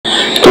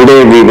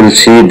we will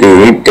see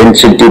the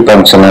density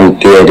functional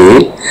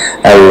theory,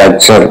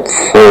 lecture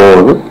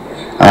 4,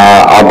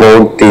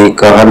 about the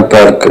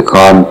Hohenberg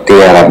Kohn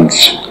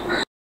theorems.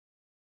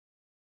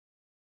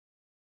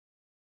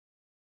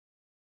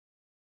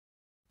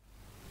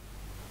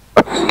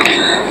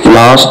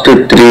 Last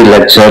three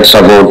lectures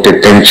about the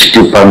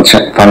density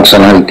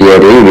functional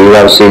theory, we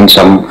have seen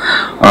some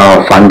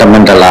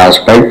fundamental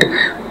aspect,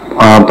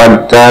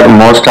 but there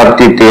most of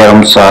the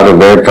theorems are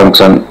wave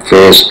function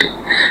based.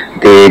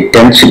 The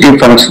density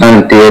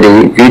functional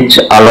theory, which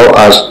allow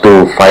us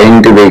to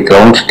find the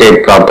ground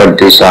state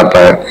properties of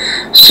a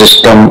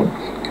system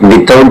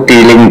without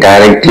dealing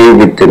directly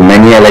with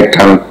many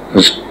electron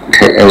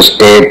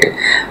state,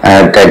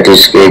 that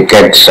is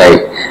get psi.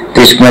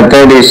 This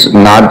method is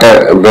not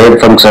a wave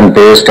function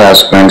based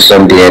as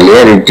mentioned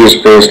earlier, it is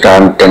based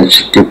on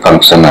density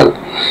functional.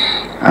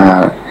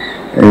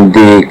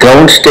 The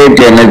ground state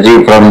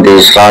energy from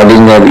the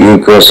Schrödinger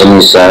equation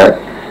is a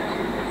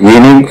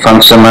unique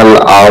functional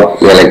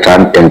of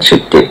electron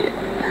density.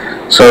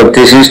 So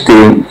this is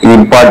the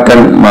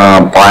important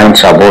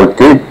points about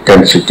the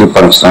density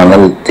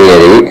functional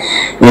theory.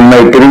 In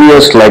my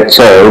previous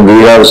lecture,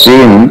 we have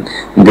seen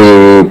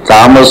the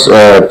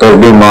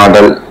Thomas-Perby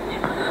model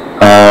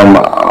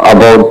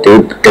about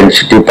the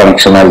density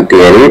functional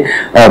theory,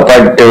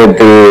 but the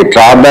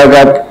drawback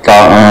of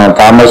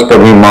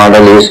Thomas-Perby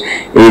model is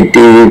it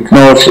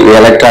ignores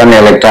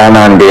electron-electron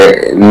and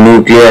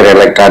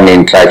nuclear-electron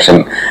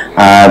interaction.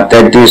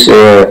 That is,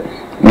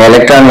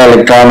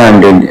 electron-electron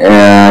and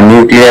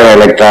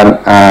nuclear-electron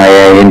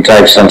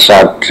interactions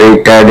are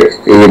treated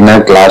in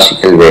a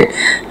classical way.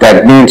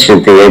 That means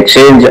the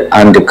exchange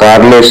and the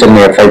correlation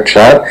effects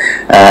are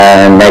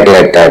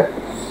neglected.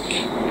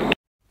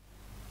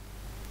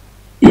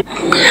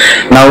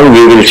 Now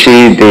we will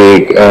see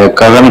the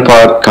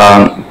Hohenberg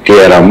Kohn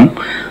theorem.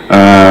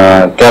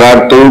 There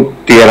are two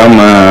theorems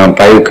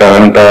by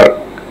Hohenberg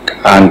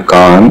and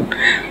Khon.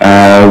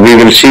 We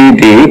will see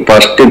the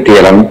first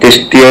theorem. This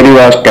theory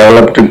was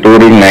developed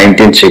during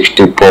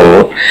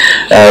 1964.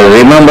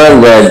 Remember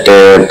that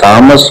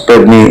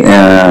Thomas-Perby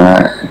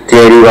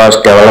theory was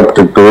developed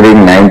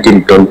during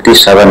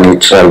 1927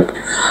 itself.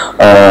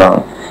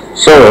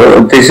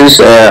 So this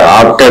is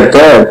after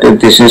that,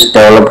 this is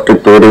developed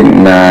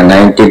during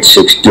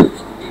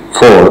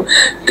 1964.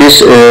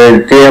 This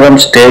theorem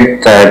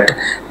states that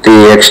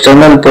the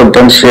external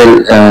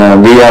potential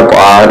V of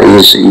R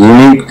is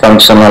unique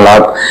functional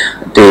of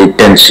the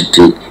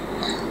density.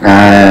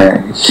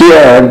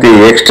 Here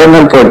the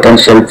external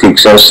potential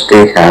fixes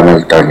the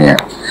Hamiltonian.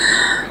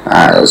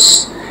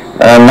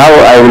 Now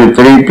I will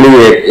briefly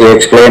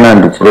explain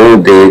and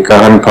prove the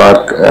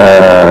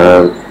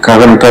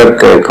Hohenberg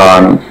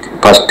Kohn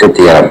first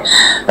theorem.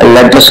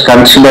 Let us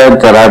consider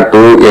there are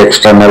two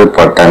external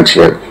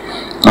potential.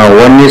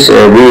 One is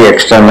V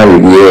external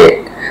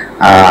A,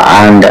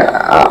 and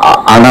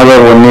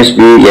another one is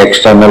V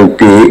external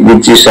P,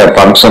 which is a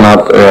function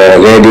of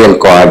radial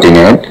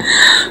coordinate.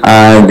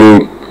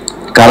 The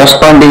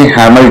corresponding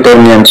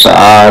Hamiltonians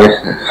are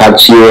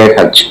HA,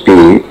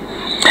 HP.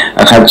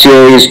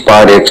 HA is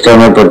for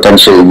external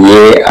potential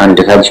A and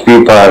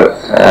HP for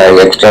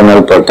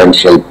external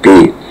potential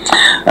P.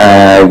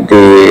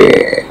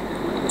 The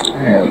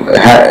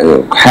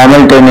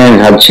Hamiltonian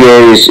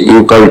HA is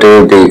equal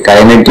to the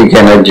kinetic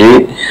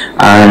energy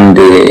and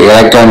the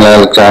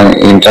electron-electron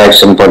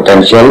interaction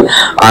potential,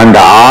 and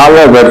all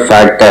other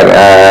factors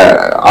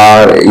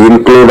are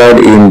included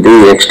in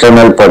the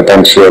external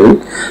potential.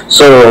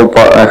 So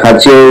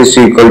HA is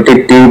equal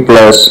to T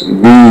plus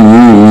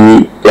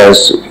VE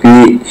plus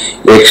V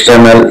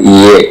external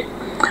A,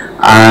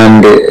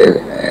 and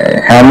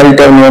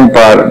Hamiltonian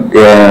for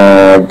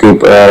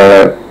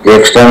the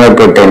external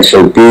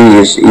potential P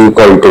is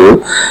equal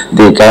to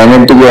the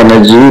kinetic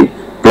energy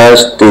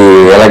plus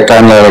the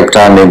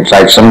electron-electron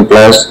interaction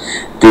plus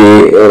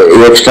the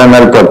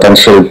external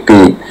potential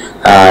P.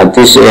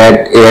 This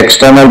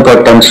external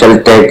potential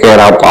take care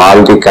of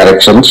all the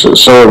corrections,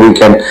 so we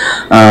can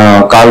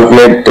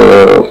calculate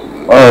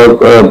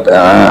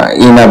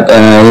in a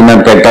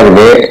better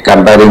way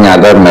comparing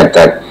other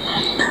method.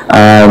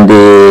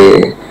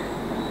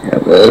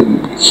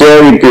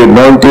 Here if you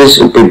notice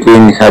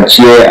between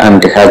HA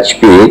and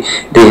HP,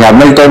 the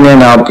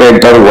Hamiltonian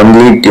operator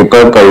only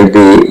differ by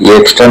the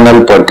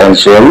external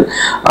potential.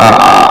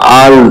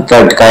 All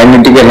that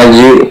kinetic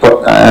energy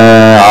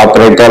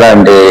operator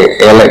and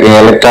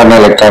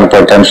electron-electron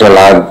potential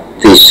are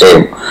the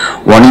same.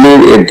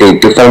 Only the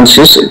difference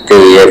is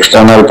the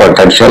external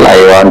potential.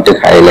 I want to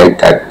highlight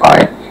that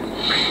point.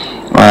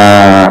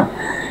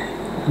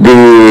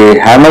 The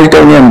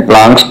Hamiltonian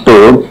belongs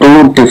to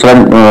two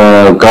different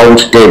ground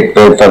state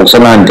wave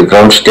function and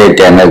ground state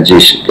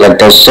energies.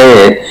 Let us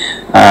say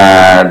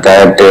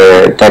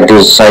that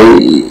is psi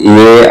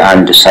A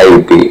and psi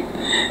B.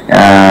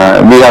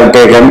 We have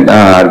taken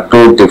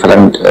two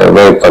different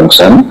wave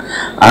function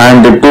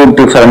and two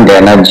different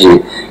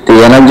energy.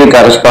 The energy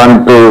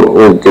correspond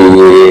to the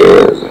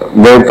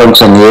wave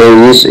function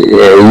A is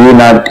U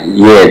naught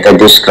A, that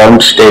is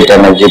ground state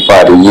energy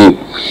for E.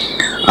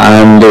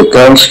 and the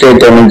current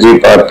state energy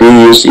for P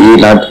is E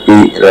naught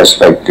P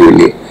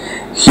respectively.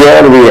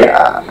 Here we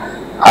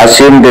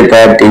assumed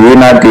that E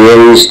naught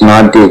A is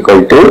not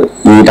equal to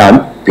E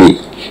naught P.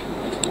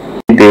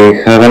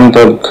 The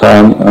Hohenberg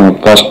Khon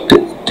first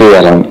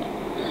theorem.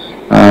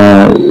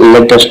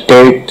 Let us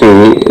take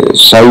the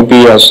psi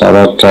p as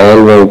our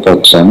trial wave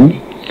function.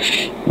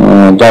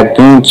 That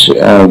means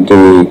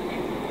the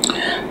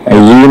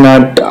E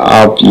naught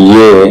of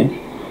A,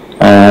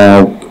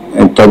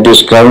 that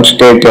is ground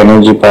state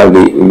energy for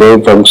the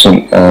wave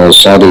function,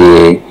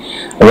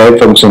 wave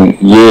function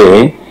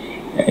A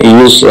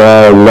is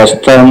less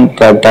than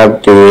that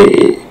of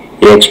the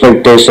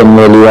expectation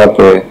value of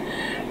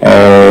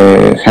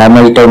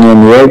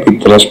Hamiltonian wave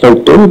with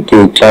respect to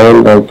the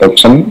trial wave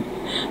function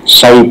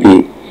psi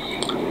p.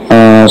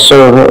 So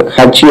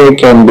HA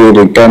can be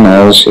written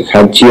as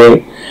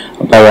HA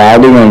by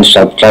adding and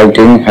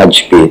subtracting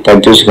HP,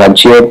 that is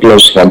HA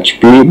plus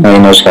HP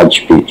minus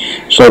HP.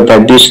 So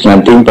that is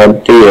nothing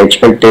but the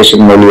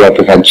expectation value of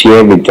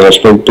HA with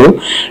respect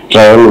to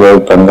trial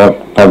wave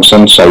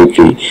function psi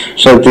p.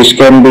 So this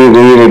can be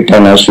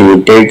rewritten as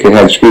you take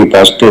HP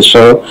first,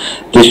 so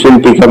this will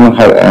become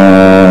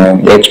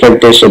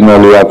expectation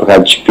value of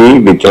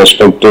HP with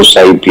respect to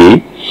psi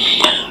p,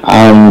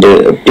 and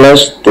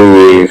plus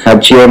the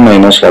HA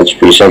minus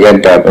HP,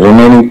 second term,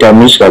 remaining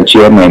term is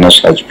HA minus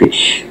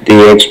HP,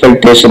 the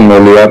expectation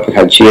value of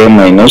HA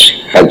minus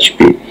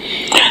HP.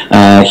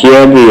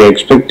 Here the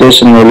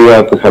expectation value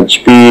of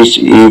HP is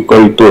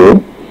equal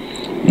to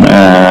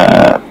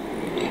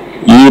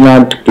E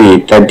naught P,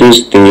 that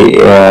is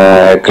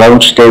the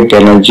ground state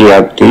energy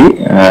of the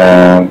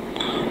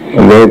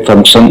wave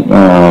function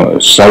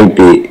psi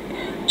p.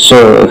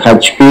 So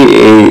HP,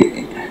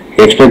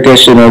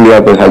 expectation value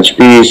of HP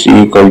is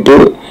equal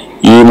to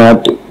E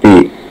naught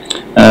P.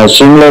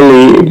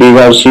 Similarly, we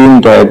have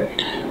seen that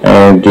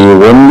the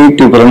only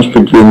difference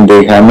between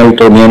the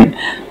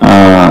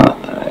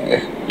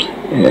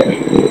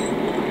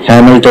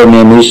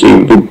Hamiltonian is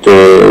with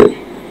the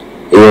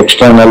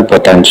external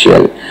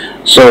potential.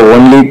 So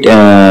only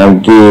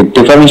the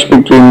difference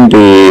between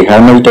the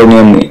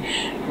Hamiltonian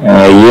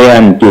A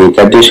and P,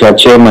 that is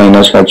HA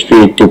minus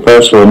HP,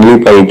 differs only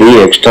by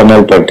the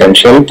external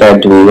potential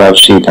that we have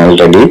seen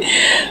already.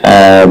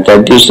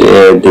 That is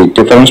the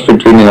difference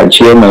between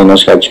HA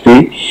minus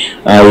HP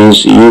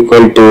is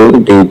equal to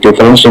the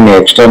difference in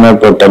external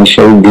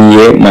potential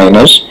dA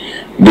minus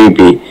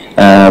dP.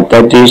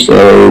 That is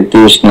it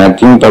is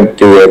nothing but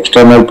the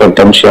external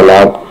potential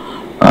of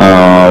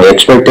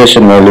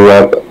expectation value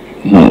of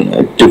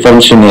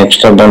difference in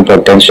external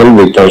potential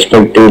with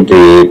respect to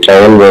the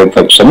trial wave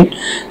function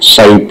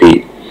psi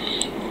p.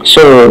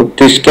 So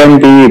this can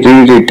be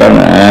rewritten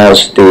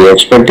as the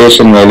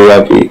expectation value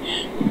of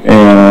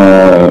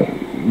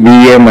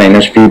VA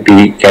minus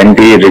PP can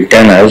be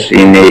written as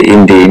in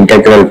the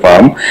integral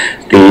form.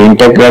 The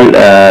integral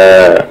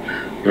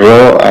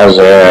rho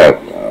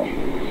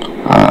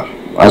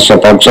as a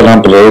function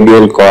of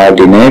radial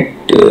coordinate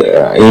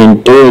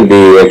into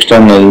the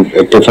external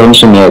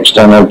difference in the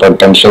external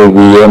potential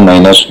VA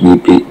minus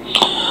VP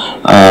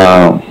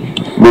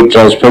with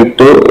respect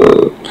to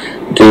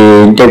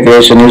the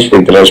integration is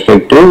with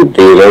respect to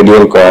the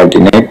radial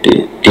coordinate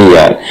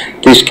TR.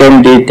 This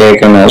can be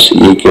taken as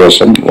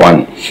equation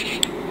 1.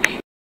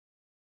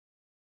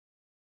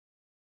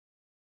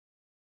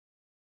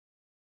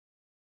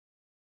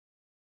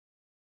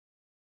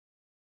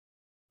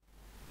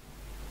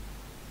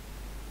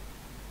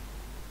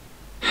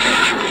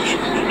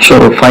 So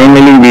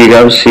finally we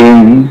have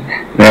seen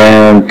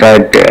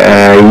that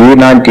E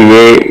naught A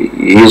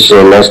is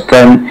less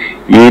than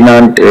E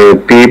naught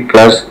P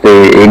plus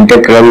the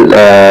integral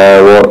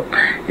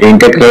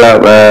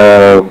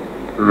of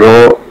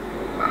rho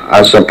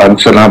as a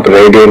function of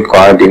radial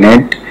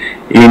coordinate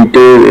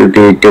into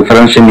the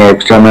difference in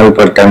external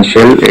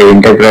potential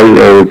integral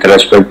with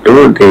respect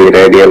to the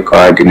radial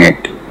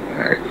coordinate,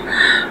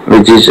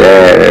 which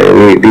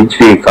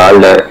we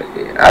call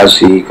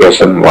as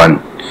equation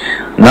 1.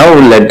 Now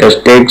let us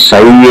take psi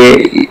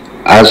A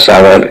as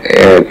our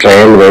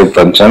trial wave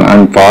function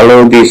and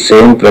follow the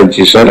same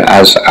procedure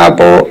as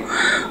above.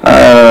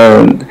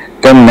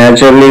 Then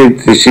naturally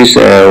this is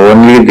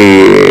only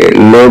the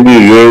label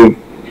A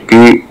P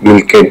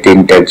will get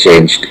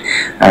interchanged.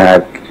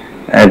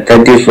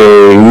 That is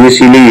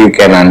easily you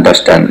can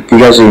understand,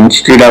 because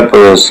instead of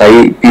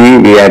psi P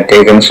we have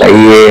taken psi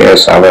A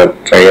as our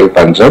trial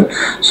function,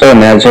 so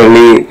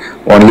naturally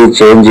only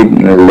change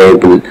in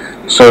label.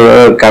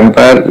 So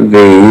compare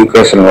the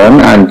equation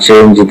 1 and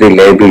change the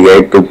label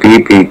A to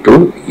P, P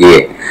to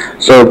A.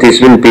 So this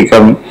will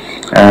become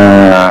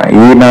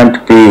E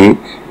naught P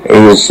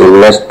is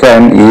less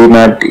than E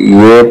naught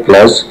A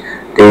plus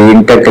the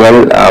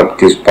integral of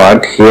this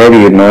part. Here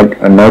you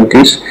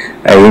notice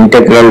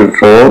integral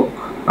rho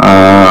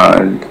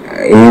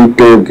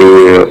into the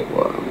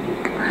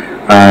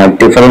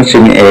difference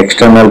in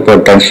external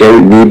potential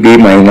VB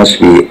minus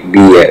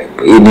VA.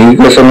 In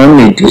equation 1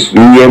 it is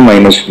VA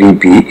minus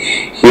VB,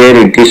 here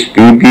it is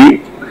VB,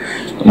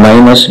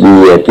 minus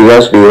VA,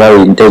 because we have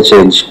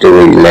interchanged the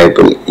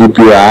label. If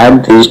you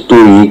add these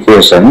two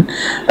equations,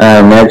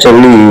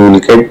 naturally you will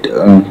get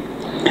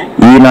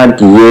E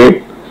naught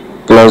A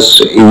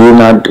plus E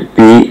naught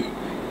P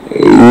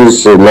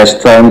is less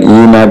than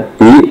E naught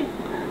P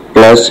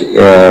plus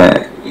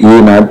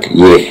E naught A.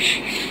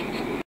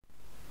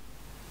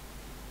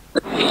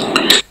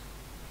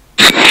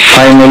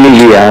 Finally,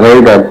 we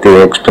arrived at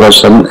the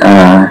expression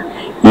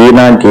E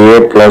naught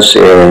A plus E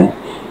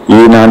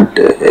naught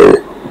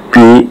P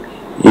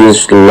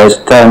is less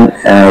than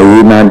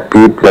E naught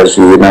P plus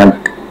E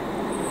naught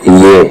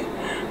A,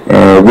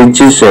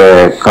 which is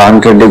a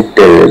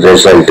contradictory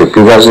result,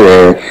 because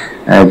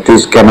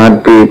this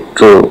cannot be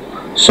true.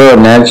 So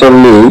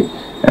naturally,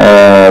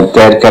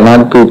 there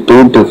cannot be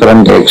two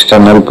different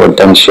external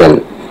potential.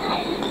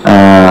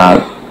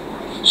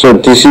 So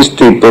this is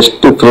the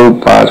best proof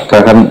for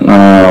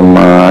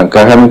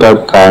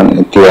Hohenberg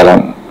Kohn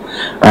theorem,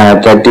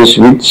 that is,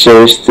 which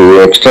says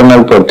the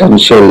external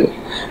potential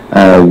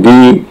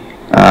V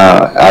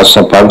as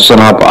a function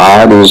of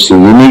R is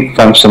unique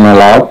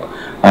functional of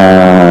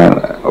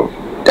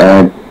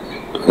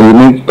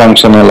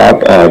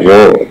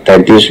rho,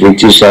 that is,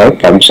 which is a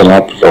function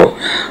of rho.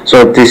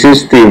 So this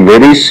is the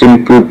very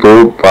simple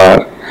proof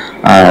for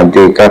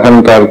the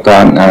Hohenberg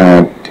Kohn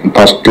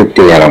first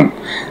theorem.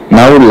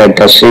 Now let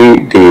us see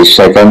the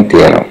second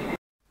theorem.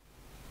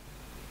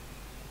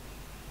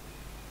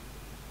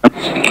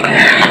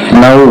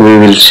 Now we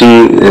will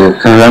see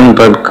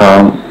Hohenberg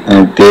Kohn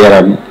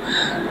theorem,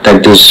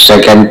 that is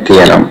second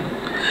theorem.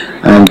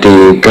 And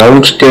the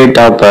ground state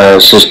of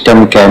a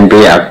system can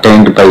be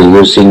obtained by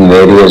using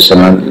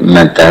variational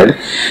method.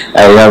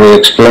 I have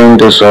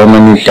explained so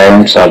many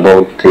times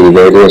about the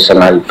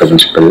variational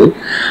principle.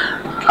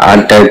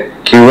 At a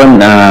given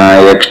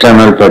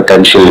external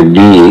potential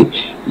V,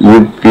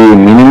 if we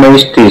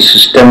minimize the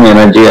system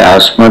energy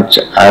as much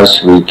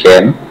as we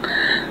can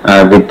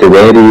with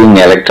varying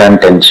electron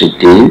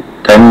density,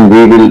 then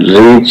we will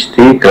reach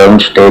the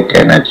ground state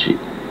energy.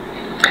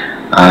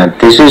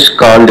 This is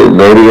called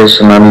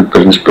variational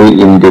principle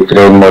in the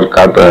framework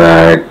of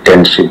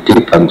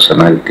density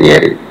functional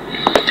theory.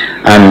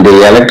 And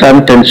the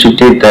electron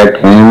density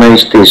that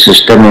minimizes the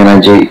system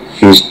energy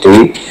is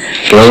the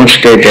ground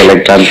state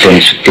electron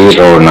density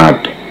rho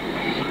naught.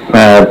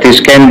 This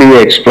can be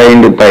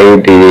explained by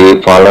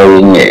the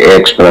following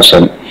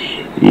expression.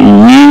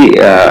 E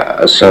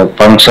as a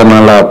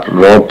functional of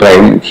rho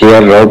prime.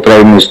 Here rho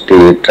prime is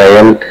the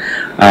trial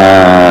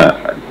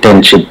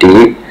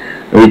density,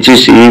 which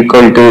is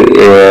equal to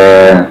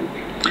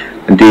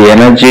the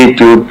energy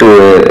due to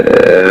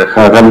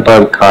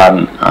Hohenberg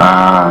Khon,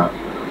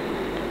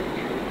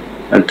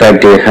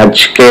 that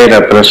Hk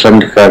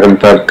represent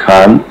Hohenberg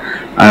Khon,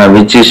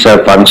 which is a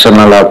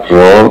functional of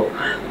rho,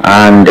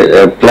 and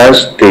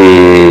plus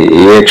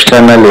the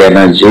external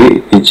energy,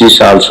 which is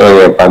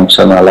also a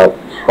functional of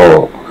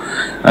rho,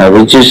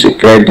 which is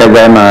greater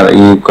than or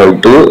equal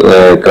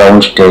to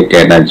ground state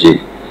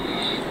energy,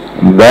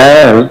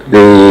 where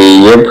the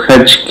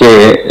FHK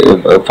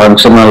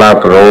functional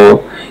of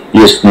rho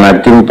is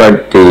nothing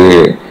but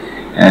the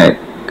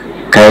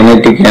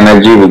kinetic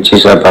energy, which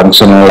is a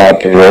functional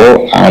of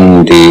rho,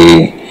 and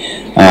the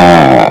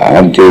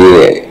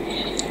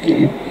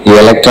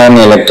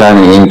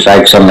electron-electron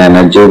interaction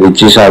energy,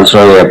 which is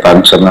also a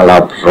functional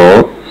of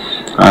rho.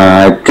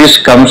 This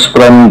comes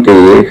from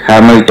the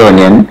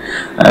Hamiltonian,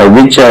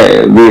 which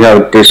we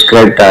have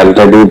described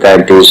already,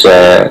 that is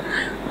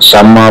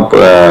sum of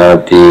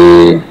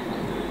the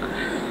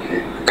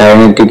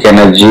kinetic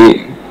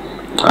energy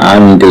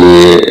and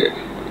the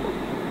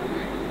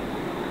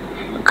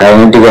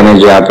kinetic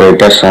energy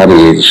operator,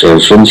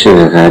 since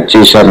H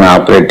is an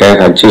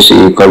operator, H is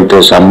equal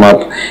to sum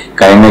of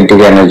kinetic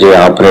energy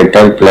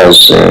operator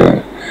plus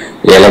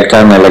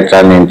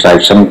electron-electron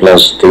interaction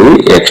plus the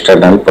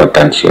external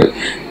potential.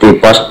 The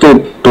first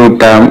two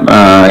term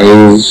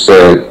is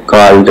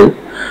called the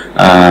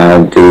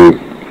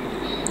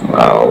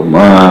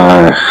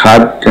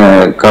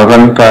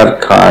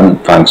Hohenberg Khon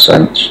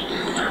functions.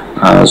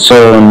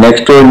 So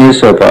next one is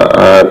for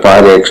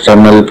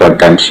external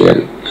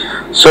potential.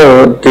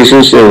 So this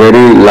is a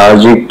very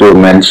logic to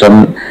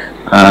mention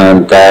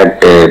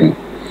that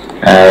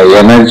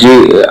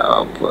energy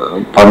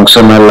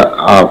functional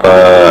of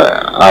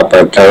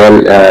a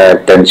trial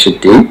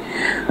density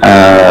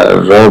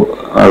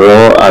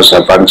rho as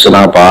a function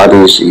of R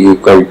is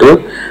equal to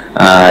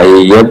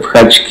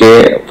FHK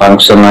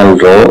functional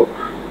rho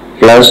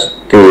plus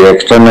the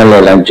external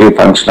energy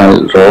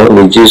functional rho,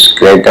 which is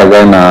greater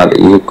than or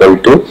equal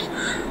to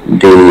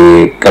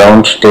the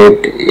ground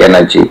state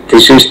energy.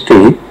 This is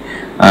the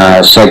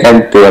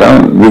second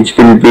theorem, which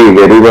will be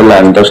very well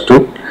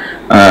understood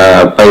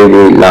by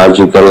the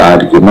logical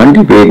argument.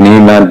 We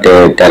need not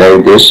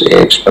derive this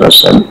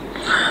expression.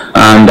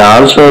 And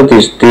also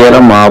this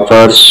theorem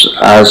offers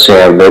us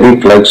a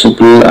very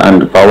flexible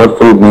and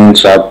powerful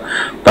means of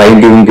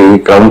finding the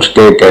ground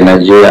state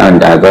energy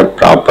and other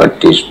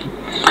properties.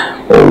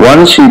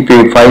 Once if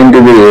you find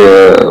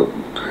the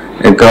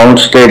ground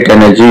state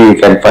energy, you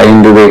can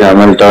find the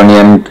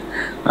Hamiltonian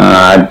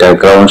at the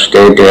ground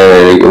state.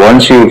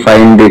 Once you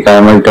find the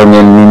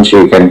Hamiltonian means,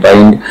 you can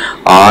find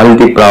all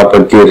the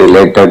property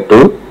related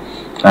to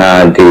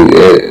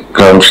the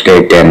ground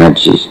state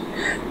energy.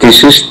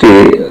 This is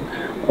the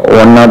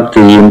one of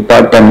the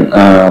important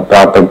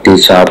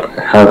properties of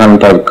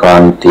Hohenberg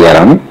Kohn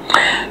theorem.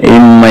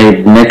 In my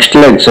next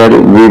lecture,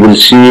 we will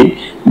see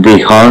the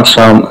Horn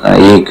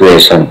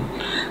equation.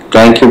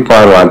 Thank you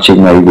for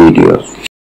watching my videos.